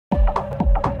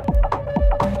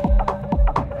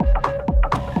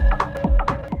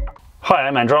Hi,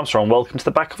 I'm Andrew Armstrong. Welcome to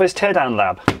the back office Teardown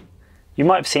Lab. You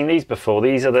might have seen these before.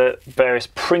 These are the various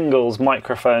Pringles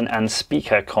microphone and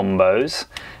speaker combos,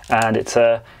 and it's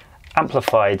a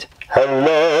amplified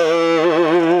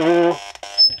hello.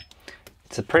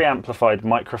 It's a pre-amplified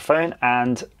microphone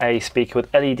and a speaker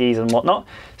with LEDs and whatnot.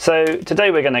 So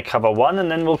today we're going to cover one and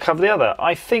then we'll cover the other.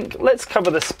 I think let's cover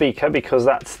the speaker because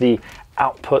that's the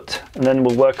output, and then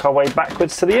we'll work our way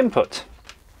backwards to the input.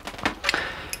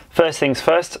 First things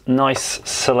first, nice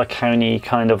silicone-y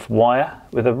kind of wire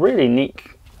with a really neat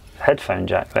headphone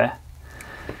jack there.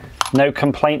 No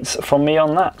complaints from me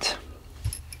on that.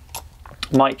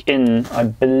 Mic in, I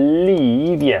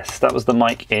believe, yes, that was the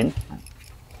mic in.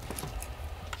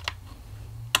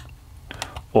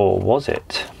 Or was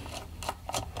it?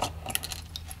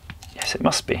 Yes, it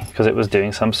must be, because it was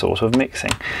doing some sort of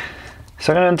mixing.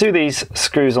 So I'm going to undo these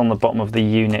screws on the bottom of the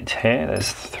unit here.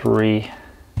 There's three.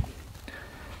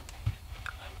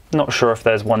 Not sure if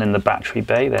there's one in the battery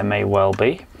bay, there may well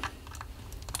be.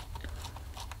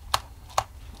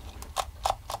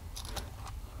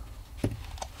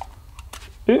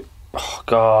 Ooh. Oh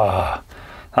god,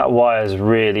 that wire is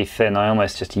really thin. I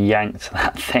almost just yanked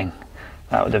that thing.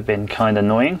 That would have been kind of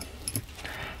annoying.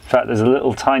 In fact, there's a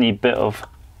little tiny bit of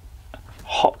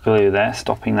hot glue there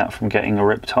stopping that from getting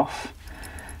ripped off.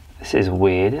 This is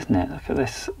weird, isn't it? Look at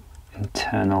this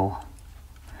internal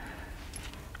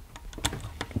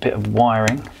bit of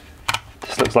wiring.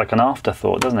 Just looks like an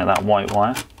afterthought, doesn't it, that white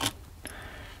wire?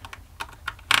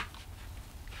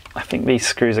 I think these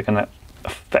screws are going to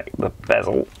affect the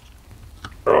bezel.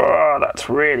 Oh, that's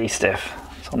really stiff.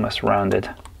 It's almost rounded.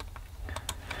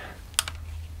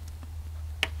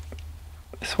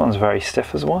 This one's very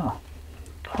stiff as well.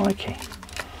 Crikey.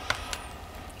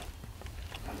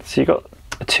 So you've got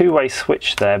a two-way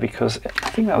switch there because I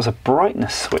think that was a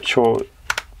brightness switch, or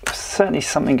certainly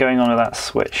something going on with that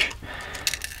switch.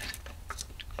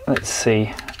 Let's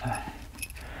see.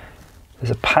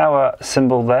 There's a power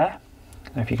symbol there. I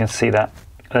don't know if you can see that.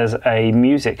 There's a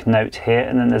music note here,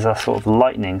 and then there's a sort of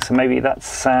lightning. So maybe that's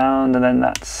sound, and then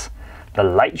that's the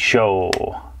light show.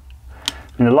 I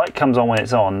mean, the light comes on when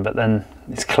it's on, but then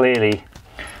it's clearly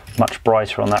much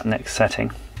brighter on that next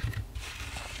setting.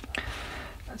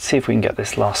 Let's see if we can get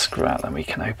this last screw out, then we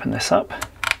can open this up.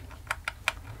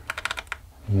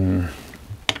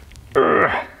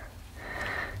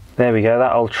 There we go,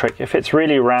 that old trick. If it's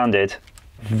really rounded,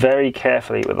 very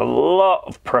carefully with a lot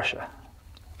of pressure.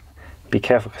 Be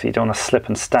careful because you don't want to slip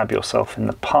and stab yourself in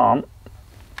the palm.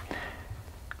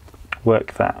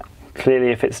 Work that.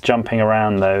 Clearly if it's jumping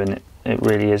around though and it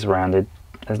really is rounded,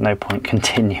 there's no point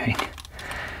continuing.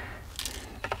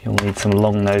 You'll need some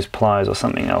long nose pliers or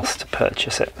something else to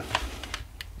purchase it.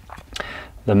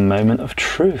 The moment of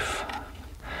truth.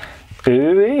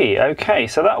 Ooh-wee. Okay,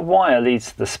 so that wire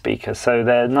leads to the speaker, so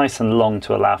they're nice and long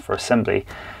to allow for assembly.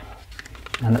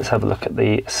 And let's have a look at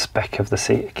the spec of the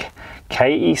KEC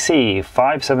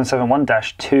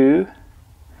 5771-2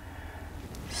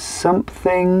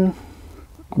 something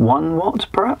 1 watt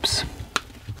perhaps.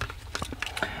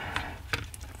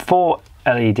 4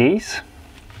 LEDs.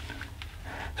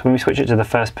 So when we switch it to the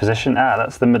first position,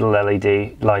 that's the middle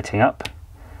LED lighting up.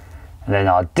 And then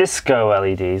our disco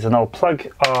LEDs, and I'll plug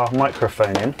our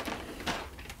microphone in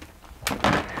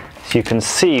so you can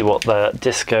see what the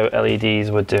disco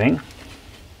LEDs were doing.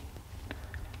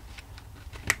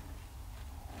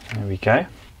 There we go.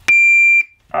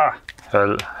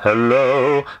 Hello,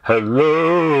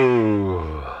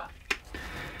 hello.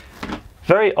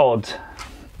 Very odd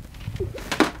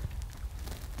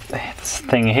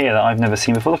thing here that I've never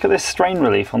seen before. Look at this strain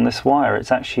relief on this wire.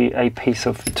 It's actually a piece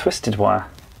of twisted wire.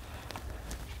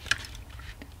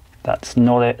 That's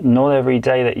not every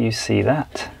day that you see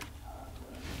that.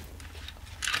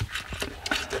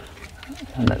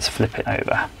 And let's flip it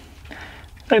over. I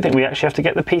don't think we actually have to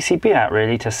get the PCB out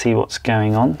really to see what's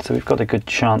going on, so we've got a good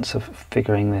chance of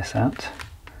figuring this out.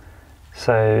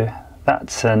 So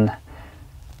that's an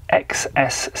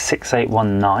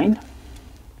XS6819.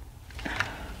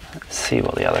 Let's see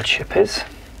what the other chip is.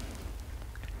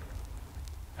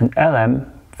 An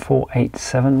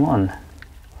LM4871.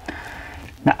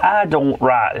 Now I don't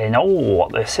rightly know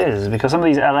what this is because some of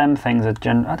these LM things are I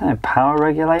don't know, power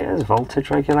regulators,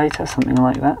 voltage regulator, something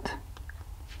like that.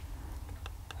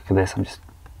 Look at this, I'm just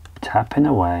tapping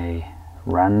away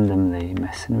randomly,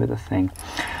 messing with the thing.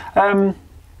 Well,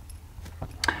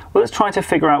 let's try to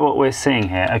figure out what we're seeing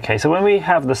here. Okay, so when we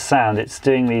have the sound, it's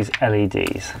doing these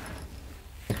LEDs.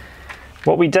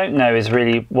 What we don't know is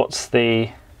really what's the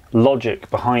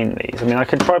logic behind these. I mean, I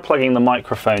could try plugging the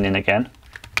microphone in again.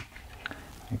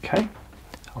 Okay,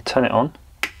 I'll turn it on.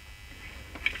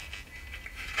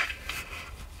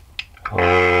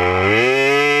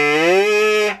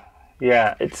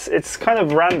 Yeah, it's kind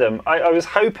of random. I was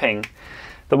hoping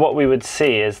that what we would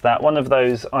see is that one of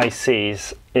those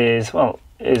ICs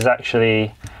is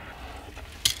actually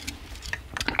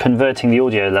converting the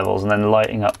audio levels and then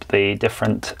lighting up the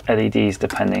different LEDs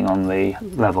depending on the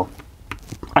level.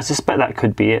 I suspect that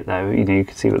could be it though. You know, you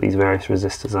can see what these various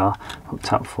resistors are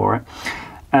hooked up for it.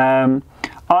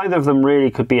 Either of them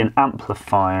really could be an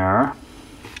amplifier.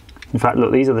 In fact,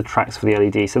 look, these are the tracks for the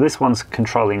LED. So this one's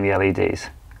controlling the LEDs.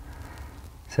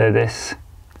 So this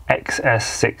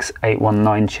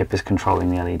XS6819 chip is controlling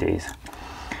the LEDs.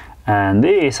 And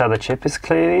this other chip is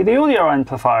clearly the audio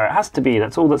amplifier. It has to be,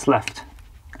 that's all that's left.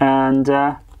 And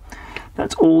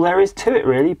that's all there is to it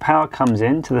really. Power comes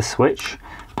in to the switch,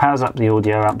 powers up the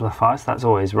audio amplifier, so that's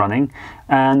always running.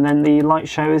 And then the light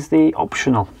show is the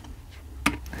optional.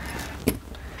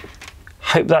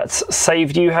 Hope that's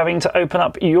saved you having to open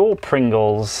up your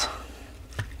Pringles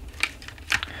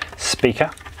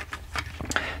speaker.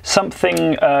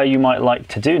 Something you might like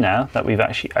to do now that we've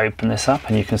actually opened this up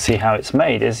and you can see how it's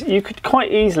made is you could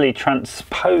quite easily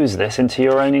transpose this into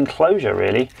your own enclosure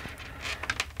really.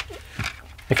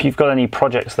 If you've got any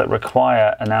projects that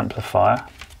require an amplifier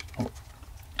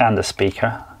and a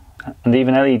speaker and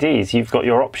even LEDs, you've got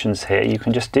your options here. You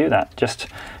can just do that. Just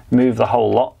move the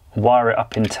whole lot, wire it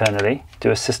up internally,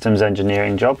 do a systems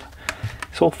engineering job.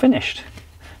 It's all finished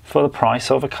for the price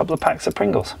of a couple of packs of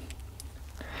Pringles.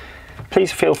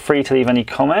 Please feel free to leave any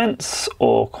comments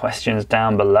or questions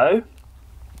down below.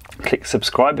 Click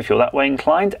subscribe if you're that way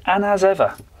inclined, and as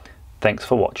ever, thanks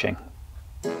for watching.